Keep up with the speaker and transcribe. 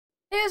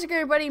Hey, how's it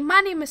going, everybody? My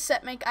name is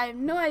Setmake. I have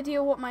no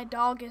idea what my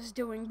dog is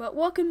doing, but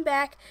welcome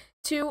back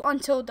to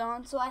Until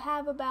Dawn. So I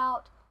have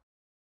about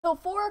till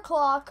 4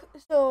 o'clock,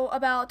 so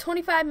about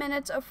 25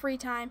 minutes of free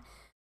time.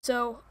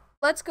 So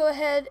let's go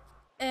ahead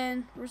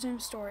and resume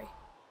story.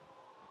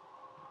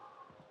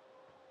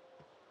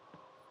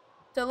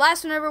 So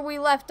whenever we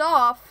left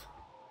off,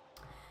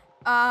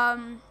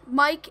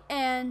 Mike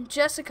and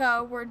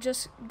Jessica were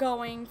just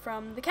going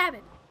from the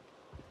cabin.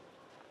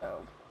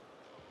 So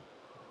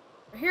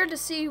we're here to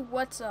see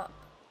what's up.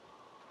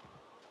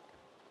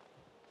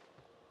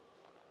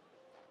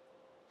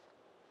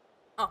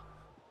 Oh.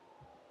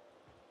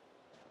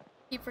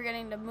 Keep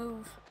forgetting to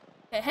move.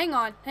 Okay, hang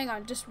on,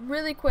 just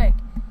really quick.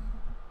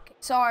 Okay,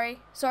 sorry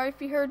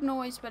if you heard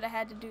noise, but I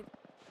had to do that.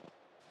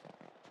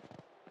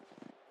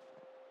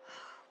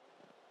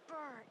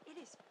 Burr, it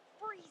is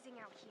freezing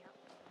out here.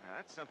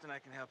 That's something I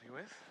can help you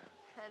with.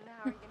 And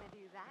how are you gonna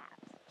do that?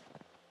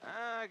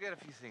 I got a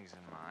few things in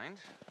mind.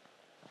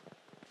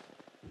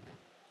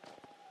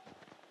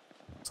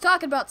 He's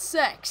talking about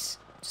sex.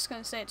 Just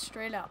gonna say it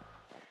straight up.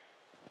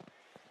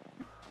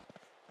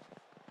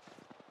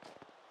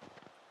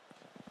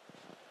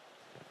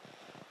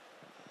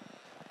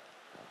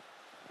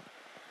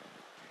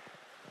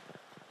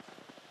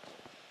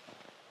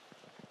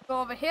 Go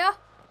over here.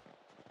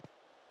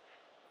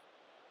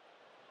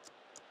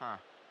 Huh.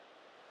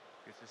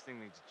 Guess this thing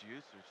needs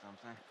juice or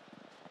something.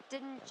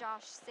 Didn't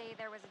Josh say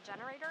there was a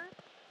generator?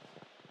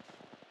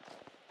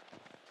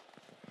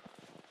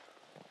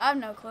 I have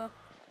no clue.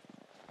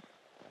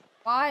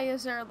 Why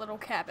is there a little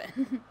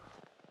cabin?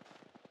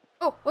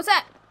 Oh, what's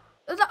that?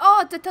 Oh,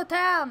 it's a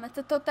totem. It's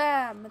a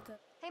totem.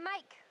 Hey,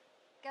 Mike.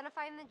 Gonna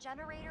find the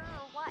generator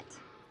or what?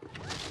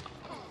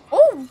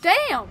 Oh,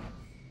 damn.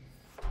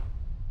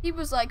 He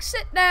was like,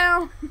 sit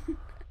down.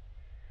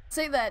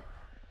 Say that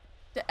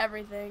to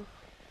everything.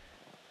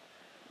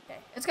 Okay,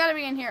 it's gotta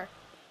be in here.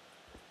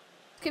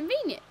 It's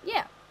convenient,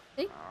 yeah.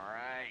 See?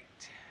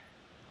 Alright.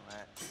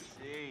 Let's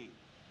see.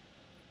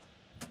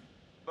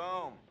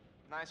 Boom.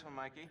 Nice one,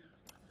 Mikey.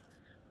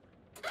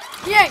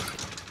 Yay!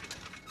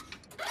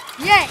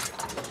 Yay!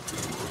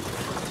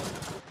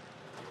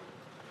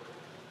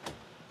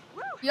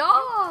 Woo!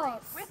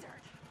 Yes! Wizard.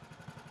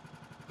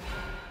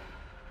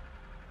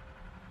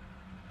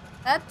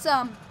 That's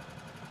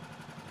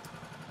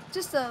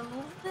just a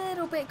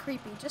little bit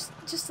creepy. Just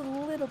a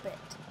little bit.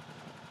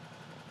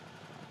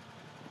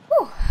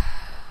 Whew.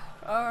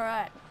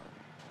 Alright.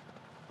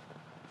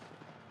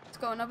 Let's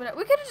go over there.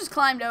 We could have just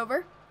climbed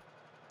over.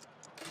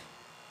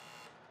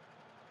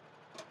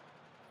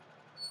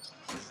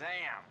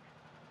 Zam!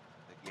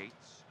 The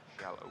gates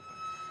shall open.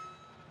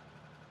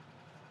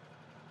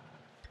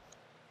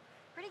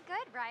 Pretty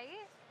good,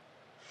 right?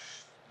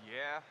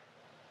 Yeah,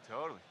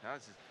 totally. No,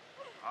 this is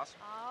awesome.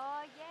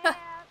 Oh, yeah.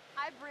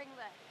 I bring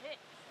the hits.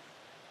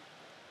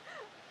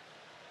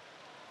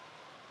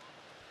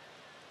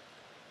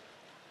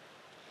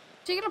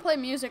 She's gonna play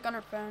music on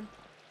her phone.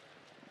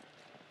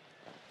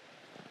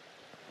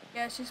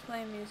 Yeah, she's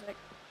playing music.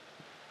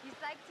 You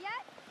psyched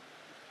yet?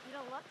 You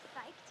don't look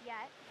psyched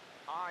yet.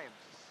 I am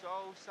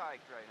so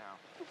psyched right now.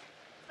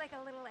 It's like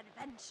a little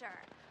adventure.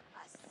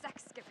 A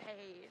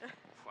sexcapade.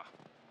 Wow.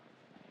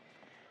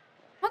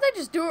 Why don't they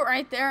just do it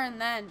right there and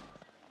then?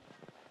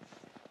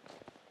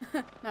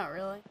 Not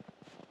really.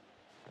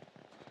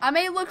 I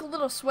may look a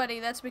little sweaty.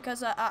 That's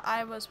because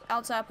I was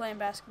outside playing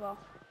basketball.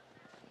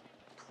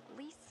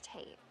 Police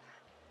tape.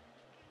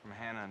 From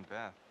Hannah and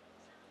Beth.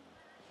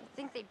 You'd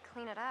think they'd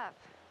clean it up.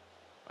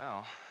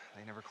 Well,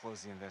 they never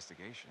closed the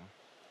investigation.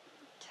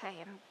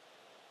 Okay, I'm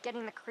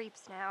getting the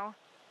creeps now.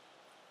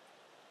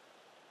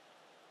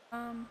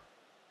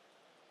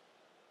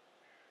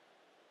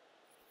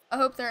 I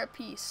hope they're at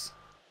peace.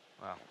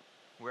 Well,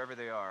 wherever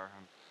they are,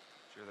 I'm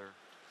sure they're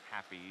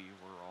happy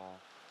we're all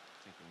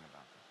thinking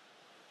about them.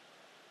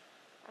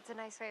 That's a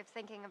nice way of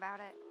thinking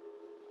about it.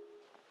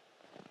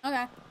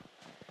 Okay.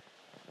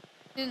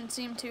 Didn't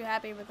seem too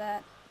happy with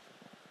that.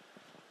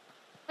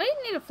 I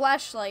didn't need a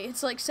flashlight.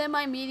 It's like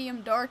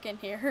semi-medium dark in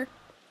here.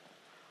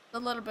 A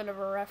little bit of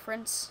a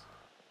reference.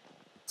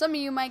 Some of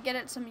you might get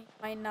it, some of you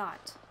might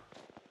not.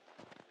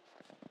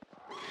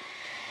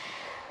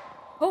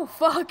 Oh,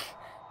 fuck.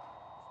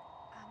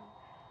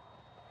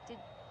 Did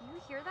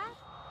you hear that?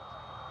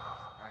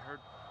 I heard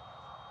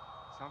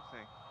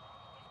something.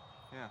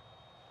 Yeah.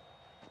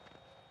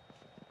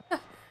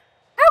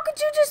 How could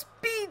you just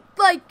be,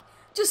 like,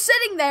 just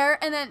sitting there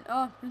and then,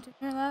 oh, did you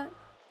hear that?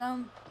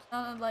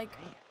 Sounded like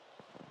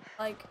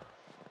I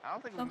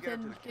don't think we can get up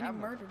to something the getting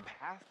cabin with murdered. a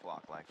path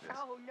block like this.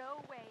 Oh,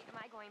 no way am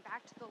I going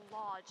back to the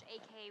lodge,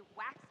 aka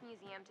Wax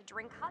Museum, to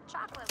drink hot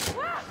chocolate.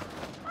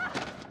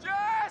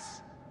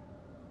 Jess!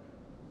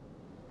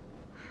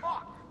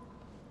 Fuck!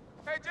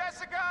 Hey,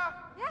 Jessica!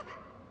 Yep.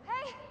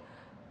 Hey,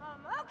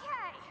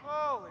 okay.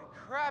 Holy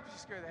crap, you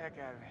scared the heck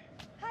out of me.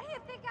 How do you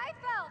think I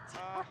felt?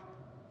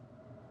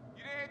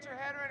 You didn't hit your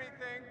head or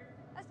anything.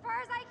 As far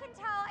as I can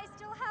tell, I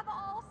still have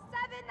all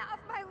 7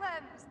 of my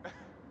limbs.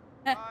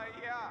 Yeah.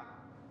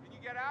 Can you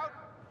get out?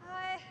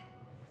 I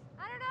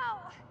don't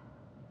know.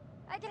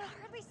 I can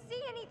hardly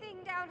see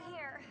anything down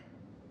here.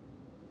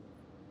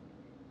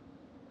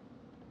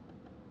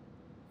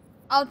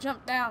 I'll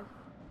jump down.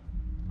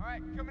 All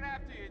right, coming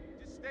after you.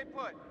 Just stay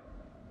put.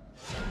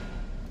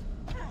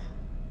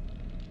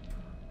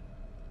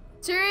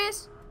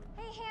 Serious?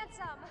 Hey,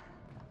 handsome.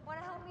 Want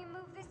to help me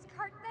move this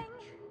cart thing?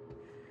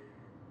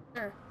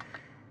 Sure.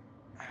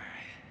 All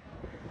right.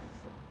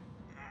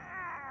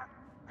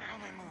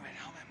 Help me move it.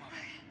 Help me move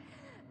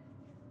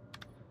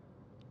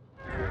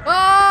it.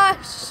 Oh,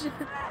 shit.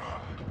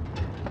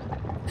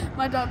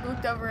 My dog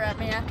looked over at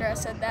me after I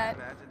said that.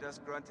 Imagined us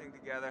grunting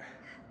together.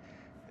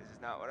 This is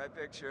not what I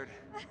pictured.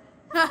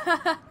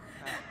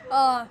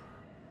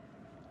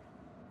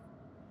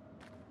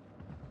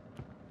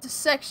 It's a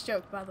sex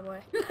joke, by the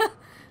way.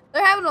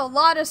 They're having a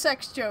lot of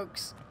sex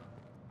jokes.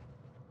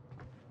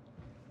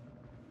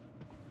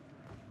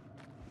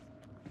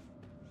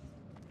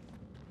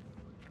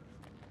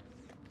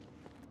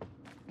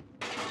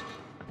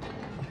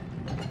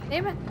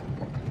 Damn it.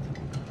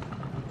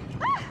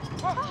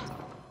 Whoa!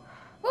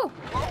 Woo.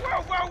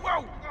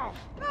 Whoa!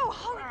 Oh,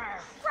 holy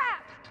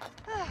crap!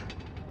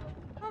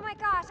 Oh my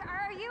gosh,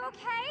 are you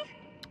okay?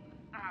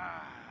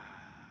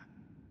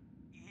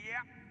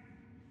 Yeah.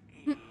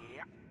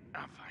 Yeah,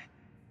 I'm fine.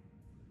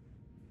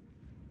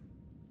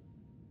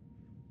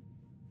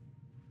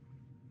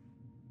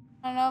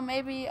 I don't know,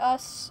 maybe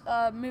us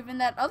moving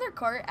that other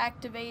cart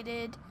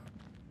activated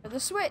the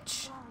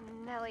switch.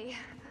 Oh, Nelly.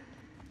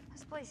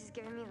 This place is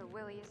giving me the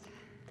willies.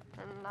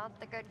 And not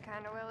the good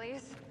kind of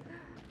willies.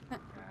 Can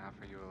I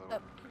offer you a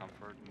little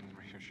comfort and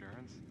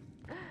reassurance?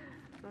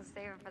 We'll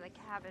save it for the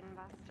cabin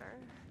buster.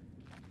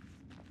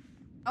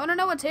 I want to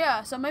know what's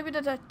here, so maybe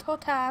the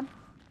totem.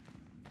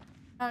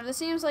 This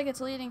seems like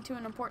it's leading to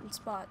an important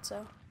spot,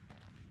 so.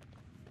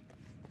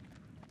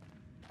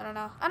 I don't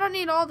know. I don't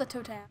need all the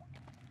totem.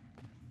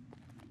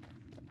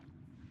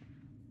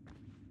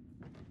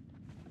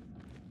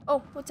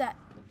 Oh, what's that?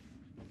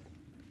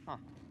 Huh.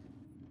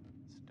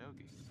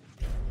 Stogie.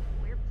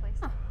 Weird place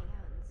to hang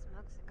out and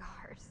smoke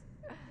cigars.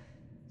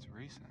 It's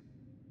recent.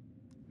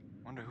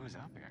 Wonder who's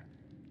up here.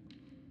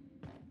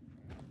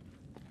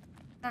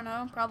 I don't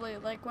know. Probably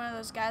like one of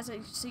those guys that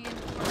you see in.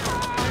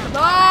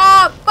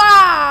 Oh,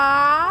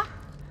 bah!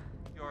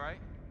 You alright?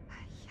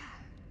 Yeah.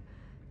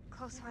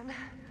 Close one.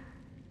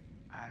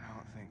 I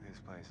don't think this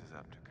place is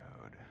up to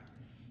code.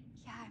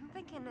 Yeah, I'm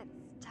thinking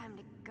it's time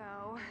to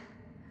go.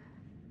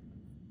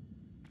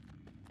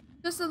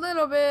 Just a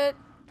little bit.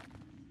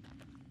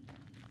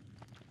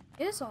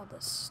 What is all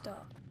this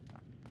stuff?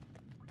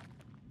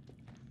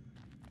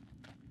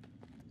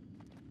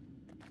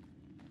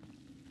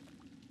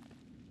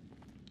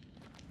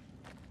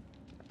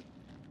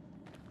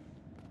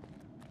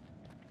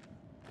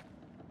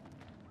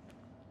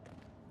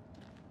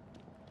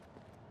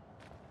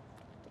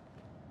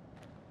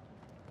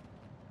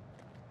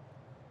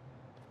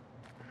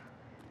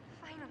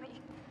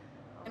 Finally.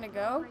 Gonna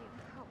go? Ray of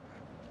hope.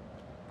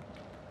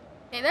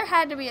 Okay, there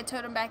had to be a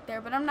totem back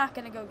there, but I'm not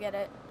gonna go get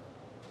it.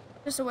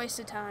 Just a waste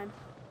of time.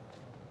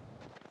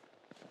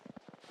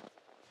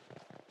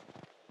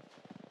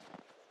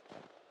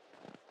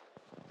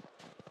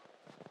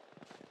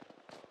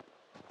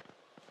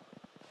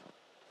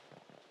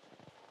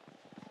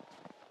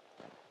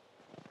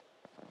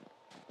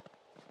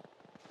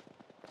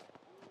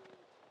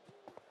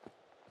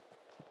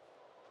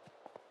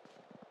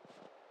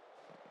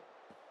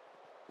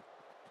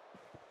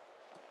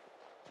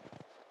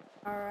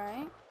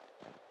 Alright.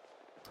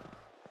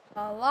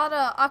 A lot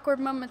of awkward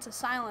moments of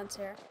silence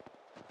here.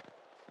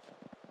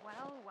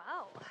 Well,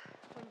 well.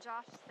 When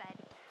Josh said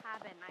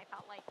cabin, I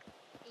felt like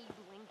Abe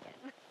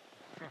Lincoln.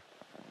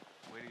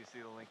 Wait till you see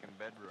the Lincoln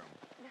bedroom.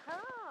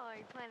 Oh, are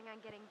you planning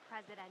on getting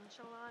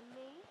presidential on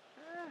me?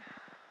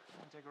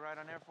 Wanna take a ride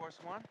on Air Force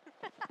One?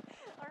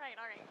 All right.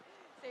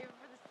 Save it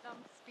for the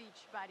stump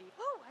speech, buddy.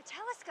 Ooh, a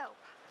telescope.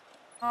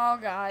 Oh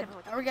god. Gonna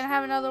look Are we at gonna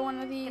have another one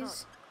of trees,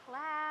 these? Gonna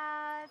look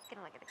at clouds.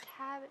 Gonna look at the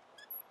cabin.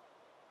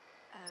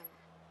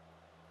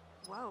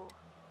 Whoa.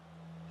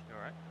 You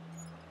alright?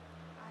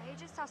 I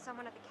just saw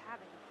someone at the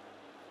cabin.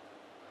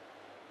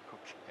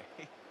 Okay.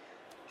 Let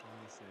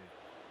me see.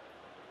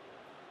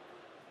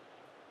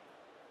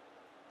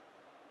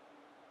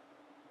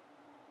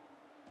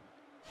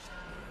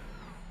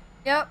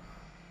 Yep.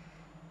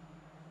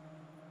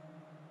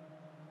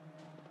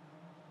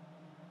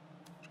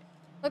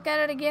 Look at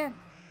it again.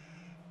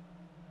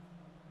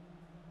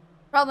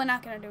 Probably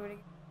not gonna do it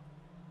again.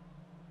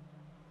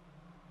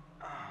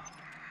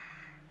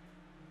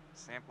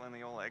 Sampling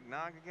the old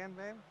eggnog again,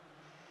 babe?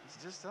 It's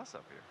just us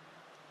up here.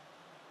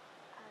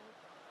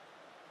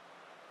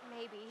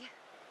 Maybe.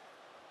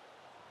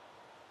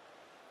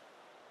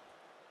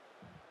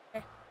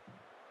 Okay.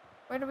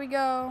 Where do we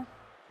go?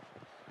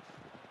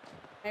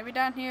 Maybe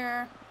down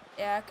here.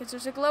 Yeah, because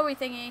there's a glowy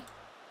thingy.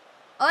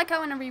 I like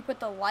how whenever you put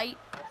the light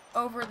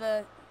over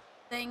the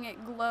thing,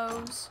 it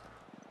glows.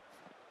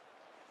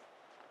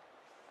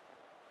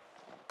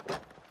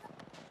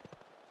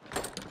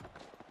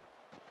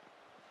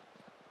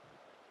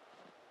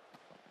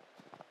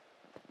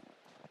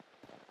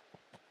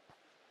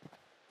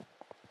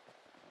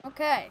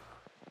 Okay.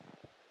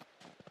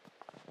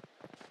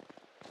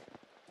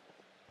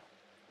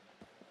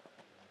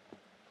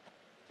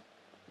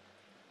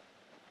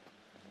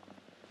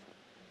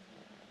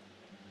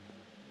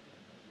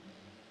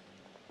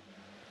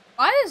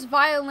 Why is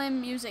violin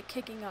music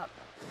kicking up?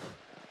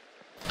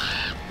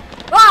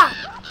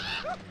 Ah!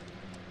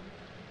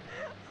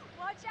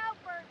 Watch out,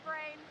 bird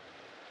brain.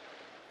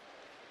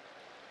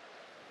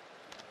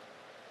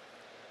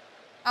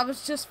 I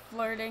was just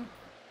flirting.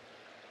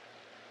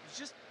 He's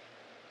just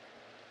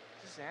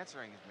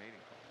answering his mating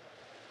call.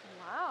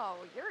 Wow,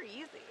 you're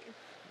easy.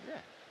 Yeah.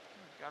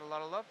 Got a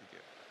lot of love to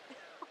give.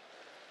 I'm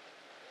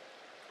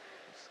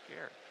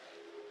scared.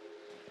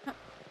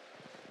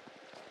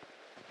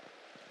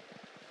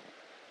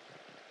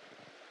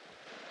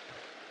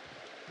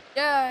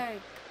 Yay!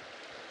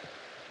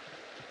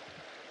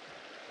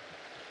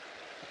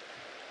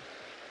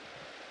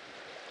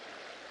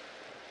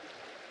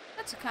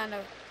 That's a kind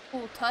of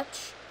cool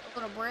touch. A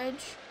little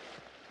bridge.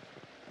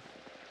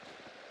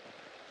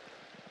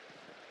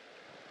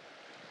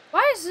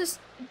 Why is this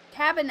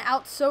cabin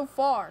out so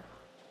far?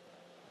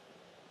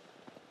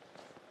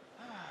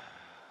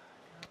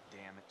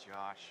 Damn it,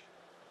 Josh.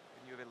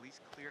 Couldn't you have at least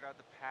cleared out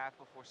the path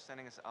before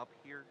sending us up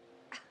here?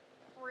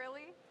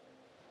 Really?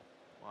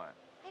 What?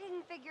 I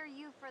didn't figure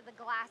you for the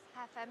glass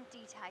half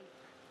empty type.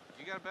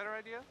 You got a better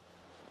idea?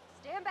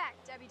 Stand back,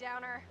 Debbie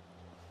Downer.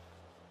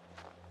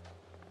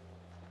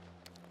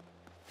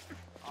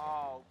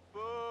 Oh,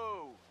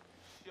 boo!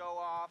 Show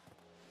off.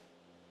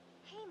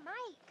 Hey,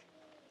 Mike.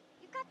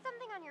 You've got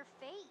something on your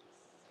face.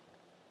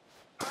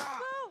 Ah!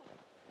 Boo!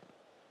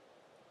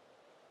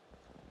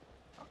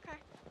 Okay.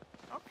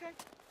 Okay.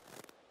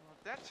 Well,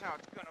 if that's how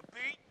it's gonna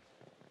be.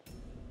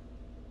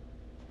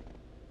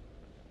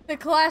 The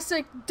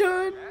classic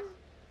dun.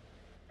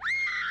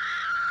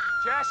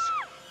 Jess?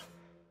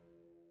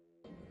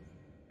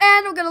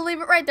 And I'm gonna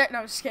leave it right there. No,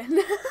 I'm just kidding.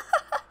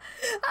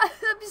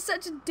 That'd be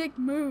such a dick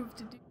move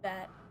to do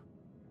that.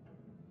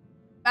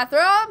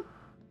 Bathroom?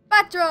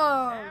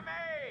 Bathroom!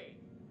 Sammy!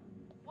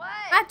 What?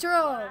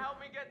 Bathroom! Help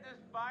me get this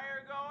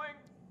fire going?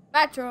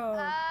 Bathroom!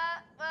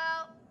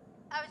 Well,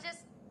 I was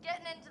just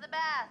getting into the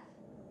bath.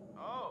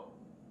 Oh.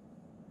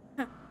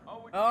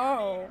 Oh, would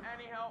Oh. you need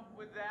any help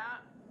with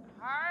that?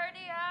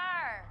 Hardy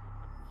har.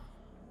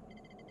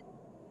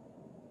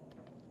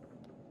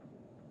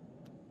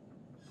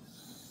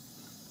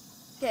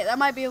 Okay, that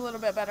might be a little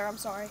bit better. I'm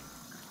sorry.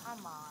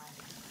 Come on.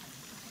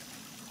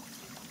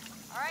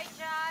 All right,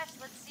 Josh,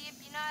 let's see if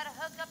you know how to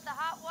hook up the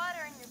hot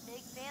water in your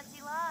big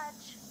fancy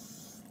lodge.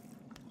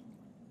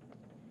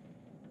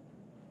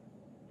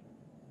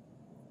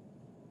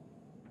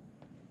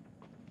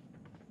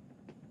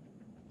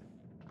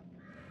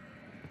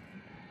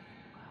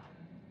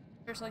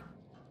 Seriously.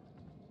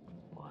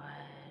 What?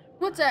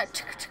 What's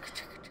that?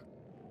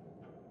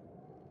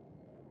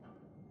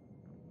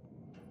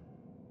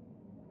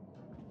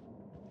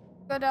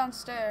 Go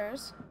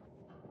downstairs.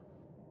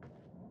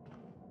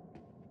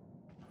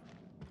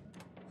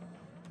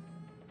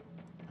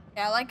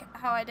 Yeah, I like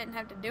how I didn't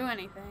have to do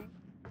anything.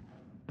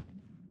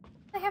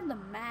 They have the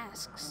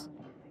masks.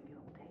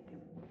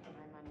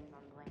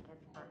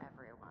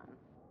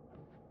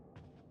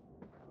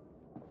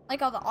 Like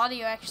how the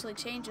audio actually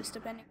changes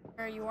depending on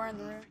where you are in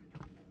the room.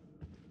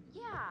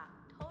 Yeah,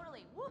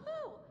 totally.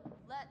 Woohoo!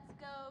 Let's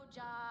go,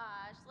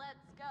 Josh.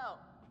 Let's go.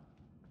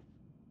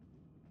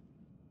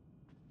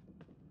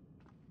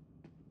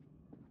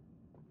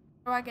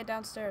 How do I get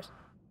downstairs?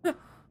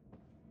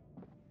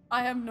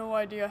 I have no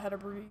idea how to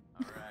breathe.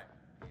 Alright,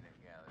 peanut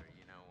gallery,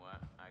 you know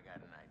what? I got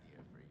an idea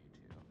for you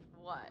two.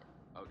 What?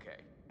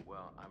 Okay,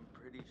 well, I'm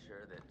pretty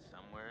sure that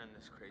somewhere in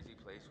this crazy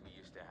place we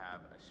used to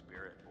have a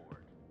spirit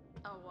board.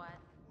 A what?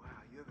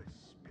 Wow, you have a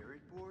spirit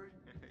board?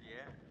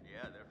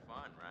 Yeah, they're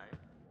fun, right?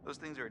 Those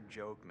things are a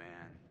joke,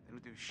 man. They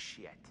don't do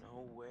shit.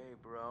 No way,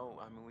 bro.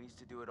 I mean, we used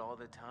to do it all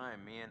the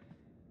time. Me and...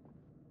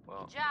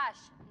 Well, Josh,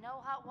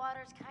 no hot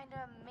water's kind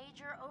of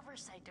major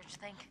oversight, don't you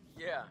think?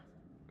 yeah.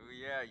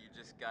 Yeah, you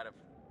just gotta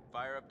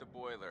fire up the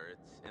boiler.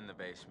 It's in the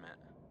basement.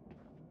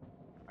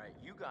 Alright,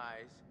 you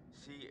guys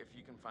see if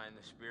you can find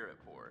the spirit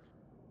board.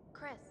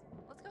 Chris,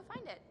 let's go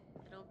find it.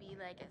 It'll be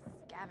like a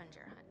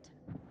scavenger hunt.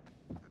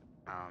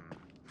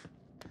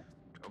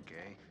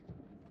 Okay.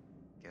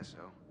 Guess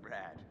so.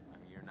 Rad. I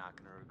mean, you're not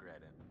gonna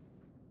regret it.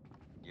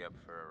 You up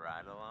for a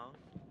ride along?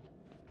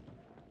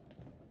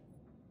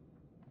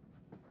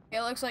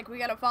 It looks like we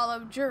gotta follow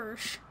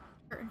Jersh.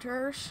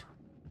 Jersh.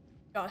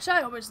 Gosh,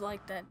 I always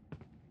liked that.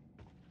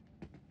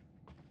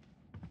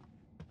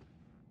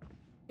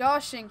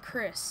 Josh and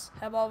Chris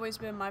have always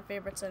been my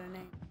favorite set of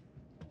names.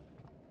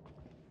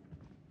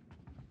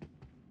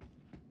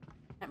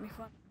 That'd be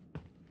fun.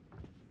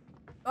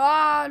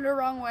 Ah, the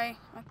wrong way.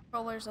 My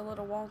controller's a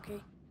little wonky.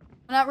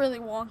 Well, not really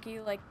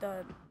wonky, like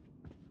the...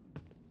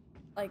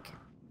 Like...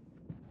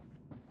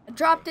 I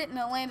dropped it and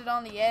it landed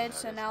on the edge,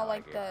 so Notice now how I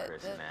like gave the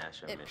Chris and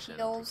Ash a it mission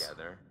peels.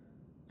 together?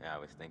 Yeah, I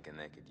was thinking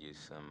they could use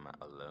some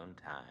alone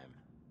time.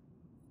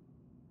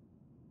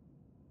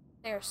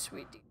 They're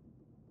sweet.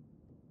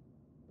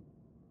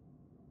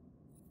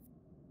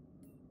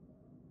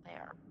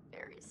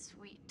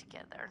 sweet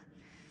together.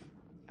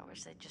 I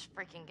wish they'd just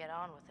freaking get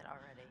on with it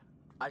already.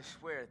 I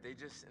swear, they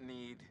just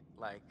need,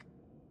 like,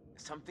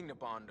 something to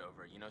bond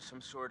over, you know,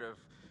 some sort of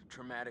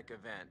traumatic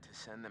event to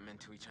send them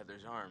into each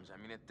other's arms. I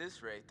mean, at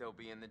this rate, they'll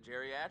be in the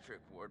geriatric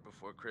ward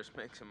before Chris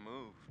makes a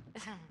move.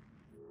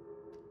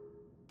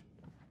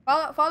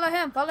 Follow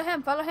him.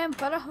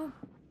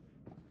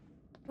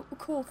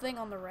 Cool thing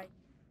on the right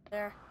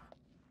there.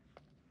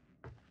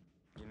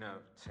 You know,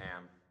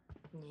 Sam,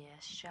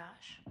 Yes,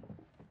 Josh.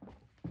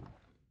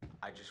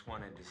 I just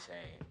wanted to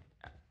say,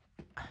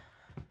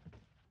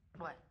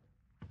 What?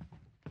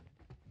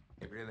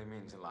 it really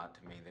means a lot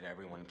to me that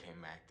everyone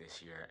came back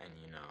this year, and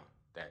you know,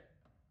 that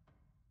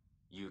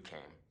you came,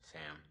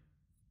 Sam.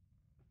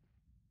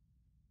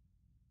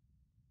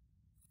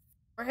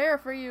 We're here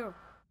for you.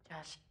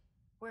 Josh,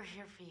 we're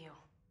here for you.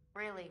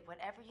 Really,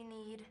 whatever you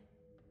need,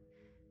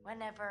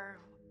 whenever,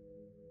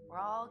 we're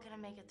all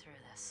gonna make it through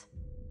this.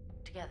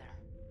 Together.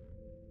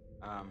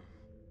 I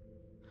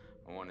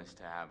want us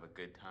to have a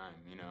good time,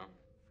 you know?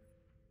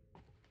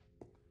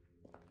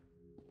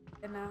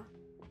 You know.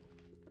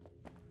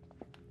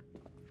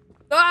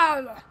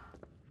 Ah!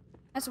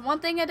 That's one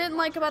thing I didn't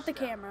like about the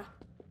camera.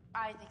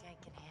 I think I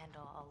can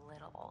handle a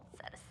little old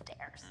set of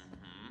stairs.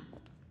 Mm-hmm.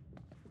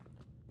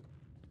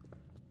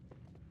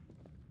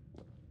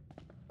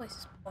 Place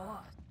is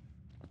boss.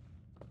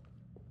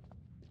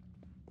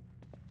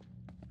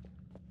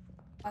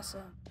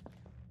 Awesome.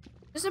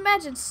 Just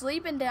imagine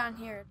sleeping down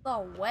here. It's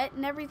all wet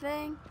and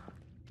everything.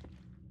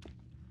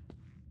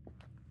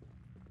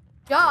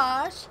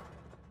 Josh,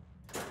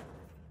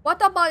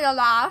 what about your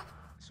life?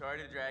 Sorry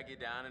to drag you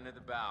down into the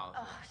bowels.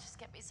 Oh, just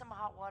get me some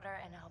hot water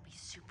and I'll be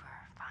super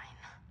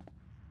fine.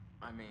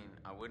 I mean,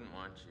 I wouldn't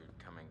want you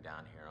coming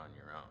down here on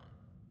your own,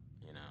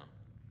 you know?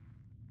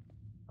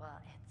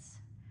 Well, it's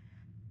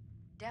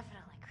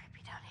definitely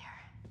creepy down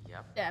here.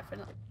 Yep.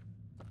 Definitely.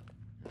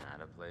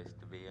 Not a place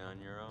to be on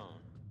your own.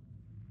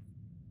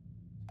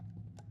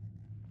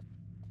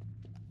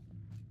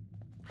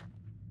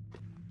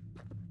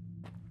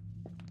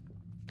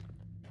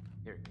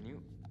 Here, can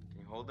you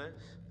hold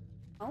this?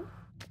 Oh?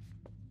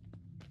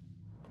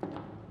 What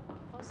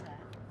was that?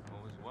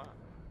 What was what?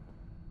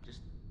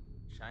 Just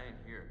shine it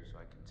here so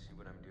I can see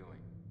what I'm doing.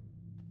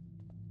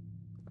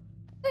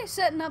 They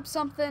setting up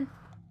something.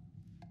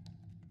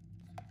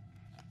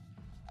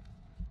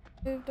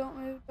 Move, don't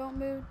move, don't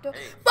move, don't.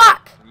 Hey,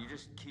 Fuck! can you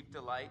just keep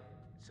the light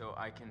so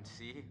I can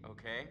see,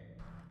 okay?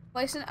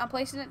 I'm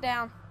placing it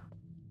down.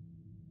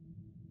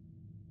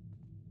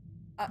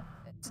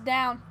 It's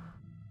down.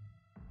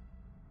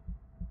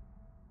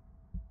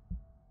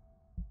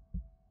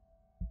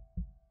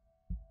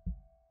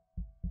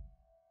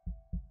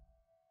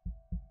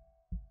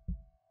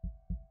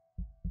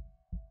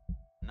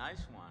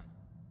 Nice one.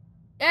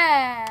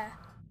 Yeah.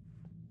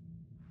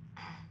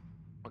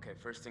 Okay,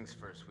 first things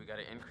first. We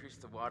gotta increase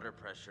the water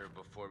pressure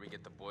before we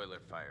get the boiler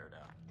fired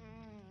up.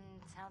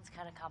 Sounds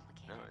kind of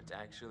complicated. No, it's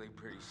actually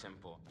pretty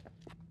simple.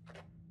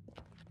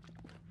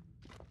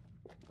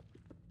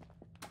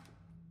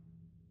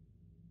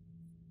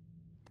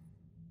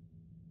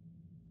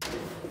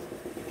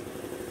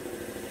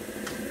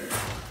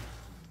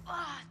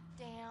 Ah,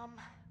 damn.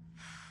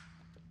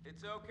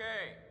 It's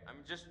okay.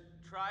 Just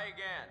try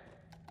again.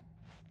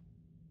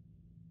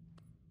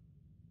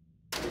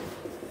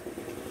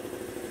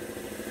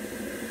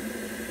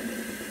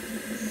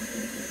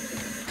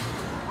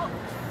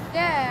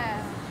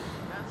 Yeah.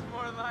 That's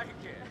more like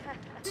it.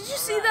 Did you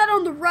see that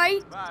on the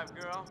right? 5,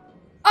 girl.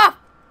 Oh!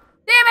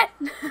 Damn it!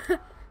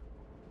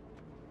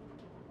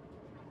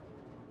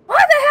 Why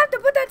they have to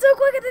put that so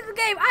quick into the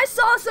game? I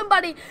saw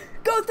somebody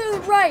go through the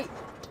right.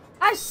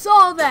 I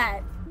saw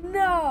that.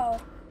 No.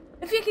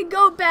 If you could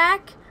go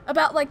back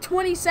about like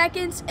 20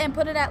 seconds and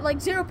put it at like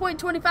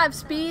 0.25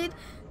 speed,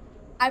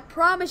 I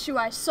promise you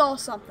I saw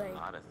something. A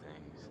lot of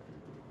things.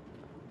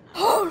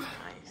 Oh!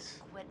 Nice.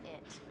 Quit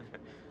it.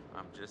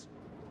 I'm just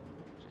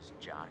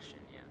joshing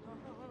you.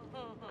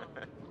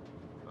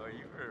 Oh,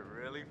 you were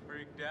really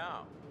freaked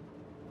out.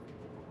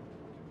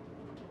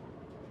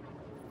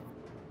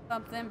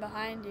 Something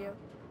behind you.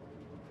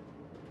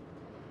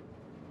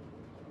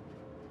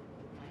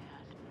 My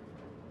God.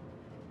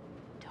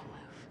 Don't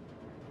move.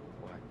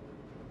 What?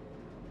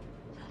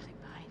 Something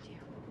behind you.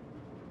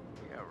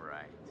 Yeah,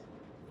 right.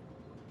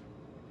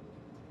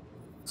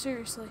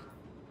 Seriously.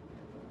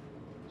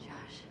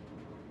 Josh.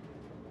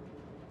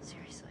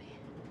 Seriously.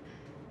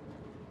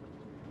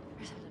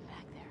 There's something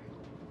back there.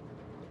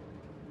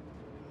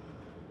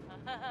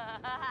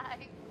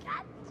 I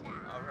gotcha.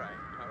 All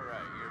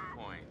right, your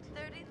point.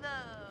 30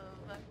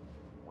 love.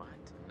 What?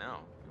 No.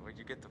 Where'd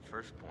you get the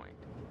first point?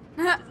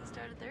 Does it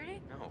start at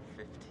 30? No,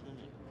 15.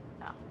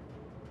 Oh.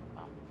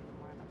 Well,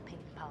 more of a ping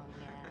pong,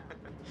 yeah.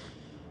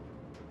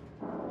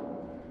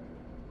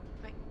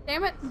 Wait,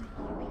 Damn it. you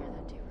hear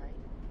that too, right?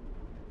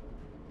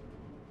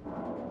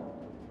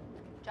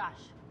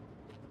 Josh,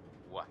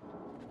 What?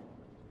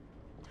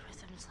 the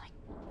rhythm's like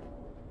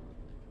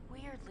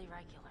weirdly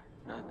regular.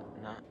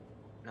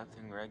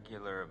 Nothing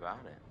regular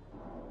about it.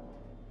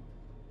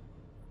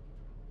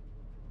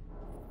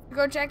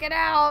 Go check it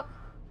out.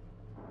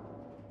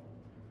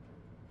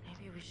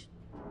 Maybe we should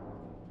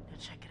go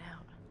check it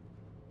out.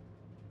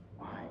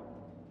 Why?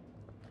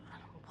 I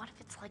don't know, what if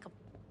it's like a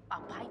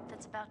pipe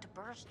that's about to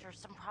burst or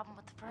some problem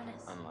with the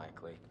furnace?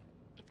 Unlikely.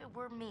 If it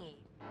were me,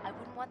 I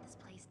wouldn't want this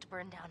place to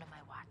burn down on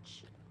my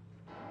watch.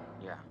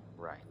 Yeah,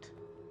 right.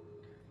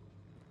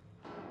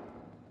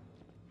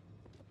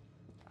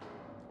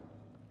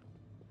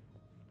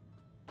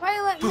 Why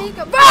you let me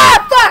go?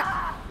 Ah, fuck!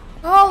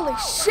 Holy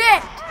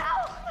shit!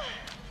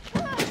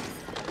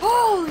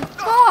 Holy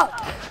fuck!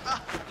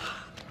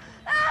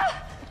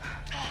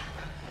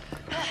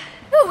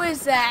 Who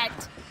is that?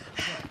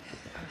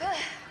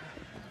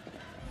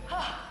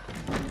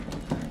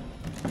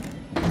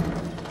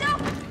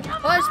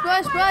 Push,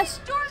 push, push!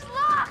 Door's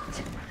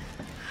locked!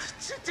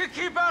 To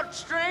keep out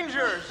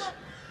strangers!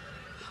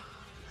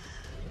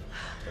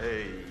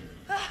 Hey.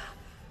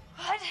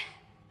 What?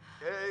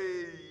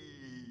 Hey.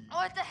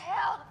 What the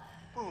hell?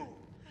 Boom.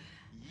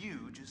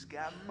 You just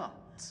got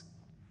mugged.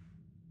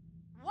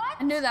 What?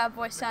 I knew that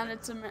voice sounded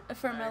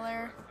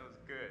familiar. That was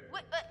good.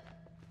 Wait,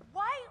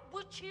 why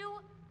would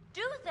you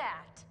do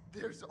that?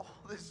 There's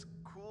all this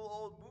cool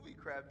old movie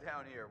crap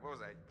down here. What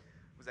was I?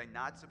 Was I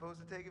not supposed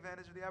to take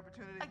advantage of the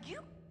opportunity?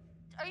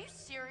 Are you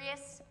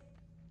serious?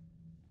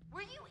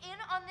 Were you in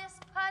on this,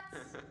 Putz?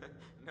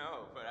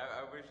 No, but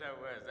I wish I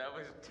was. That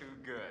was too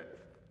good.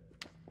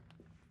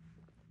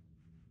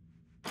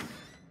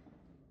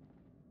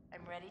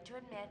 I'm ready to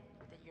admit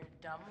that your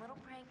dumb little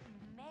prank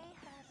may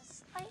have a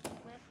slight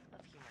whiff of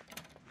humor.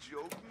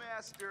 Joke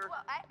master.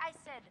 Well, I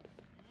said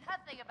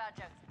nothing about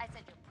jokes. I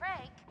said your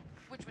prank,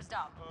 which was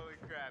dumb. Holy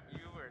crap,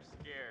 you were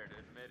scared,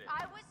 admit it.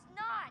 I was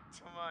not!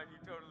 Come on, you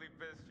totally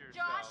pissed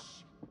yourself.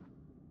 Josh!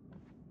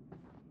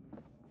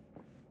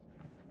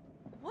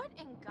 What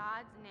in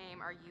God's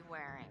name are you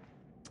wearing?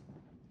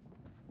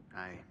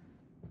 I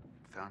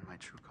found my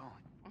true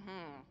calling.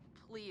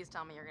 Please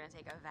tell me you're gonna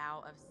take a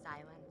vow of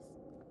silence.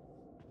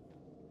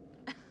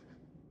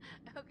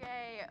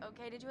 Okay,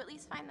 did you at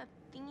least find the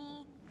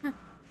thingy?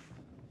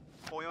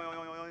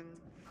 Boing.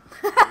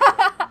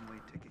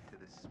 Only ticket to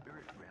the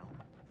spirit realm.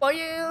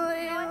 You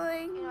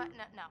know what?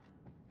 No.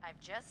 I've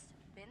just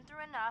been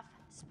through enough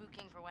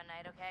spooking for one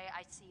night, okay?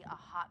 I see a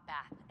hot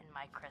bath in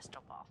my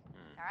crystal ball.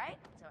 All right?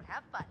 So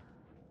have fun.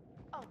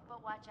 Oh,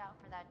 but watch out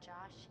for that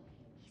Josh.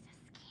 He's a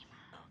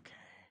schemer.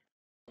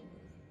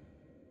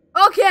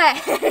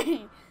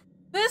 Okay!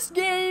 This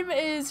game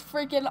is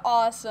freaking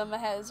awesome.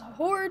 It has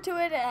horror to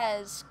it, it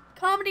has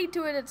comedy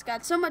to it, it's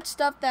got so much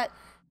stuff that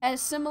has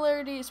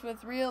similarities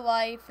with real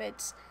life.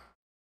 It's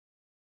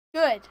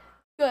good.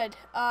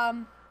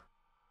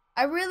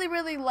 I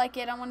really like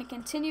it. I want to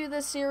continue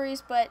this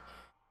series, but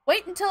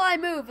wait until I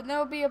move, and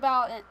there'll be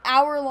about an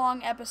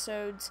hour-long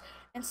episodes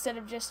instead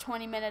of just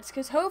 20 minutes,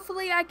 because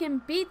hopefully I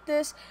can beat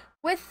this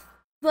with,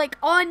 like,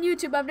 on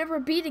YouTube. I've never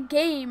beat a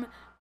game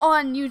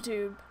on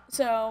YouTube,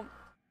 so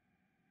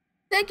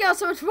thank y'all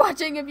so much for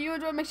watching. If you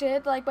enjoyed, make sure to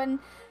hit the like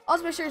button.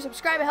 Also, make sure to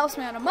subscribe. It helps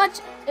me out a bunch.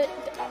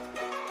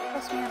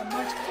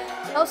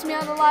 Helps me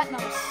out a lot, and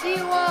I'll see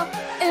you all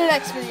in the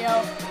next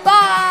video.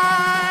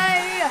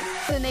 Bye!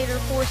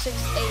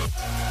 Senator468.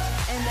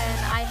 And then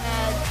I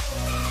had,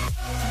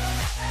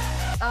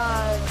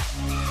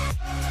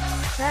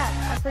 crap,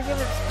 I forget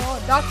what it's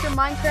called. Dr.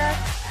 Minecraft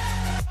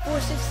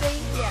 468.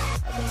 Yeah,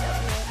 I think that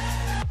was it.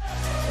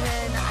 And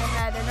then I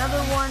had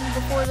another one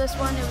before this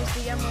one. It was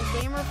the Emerald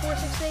Gamer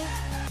 468.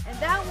 And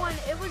that one,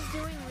 it was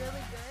doing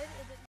really good.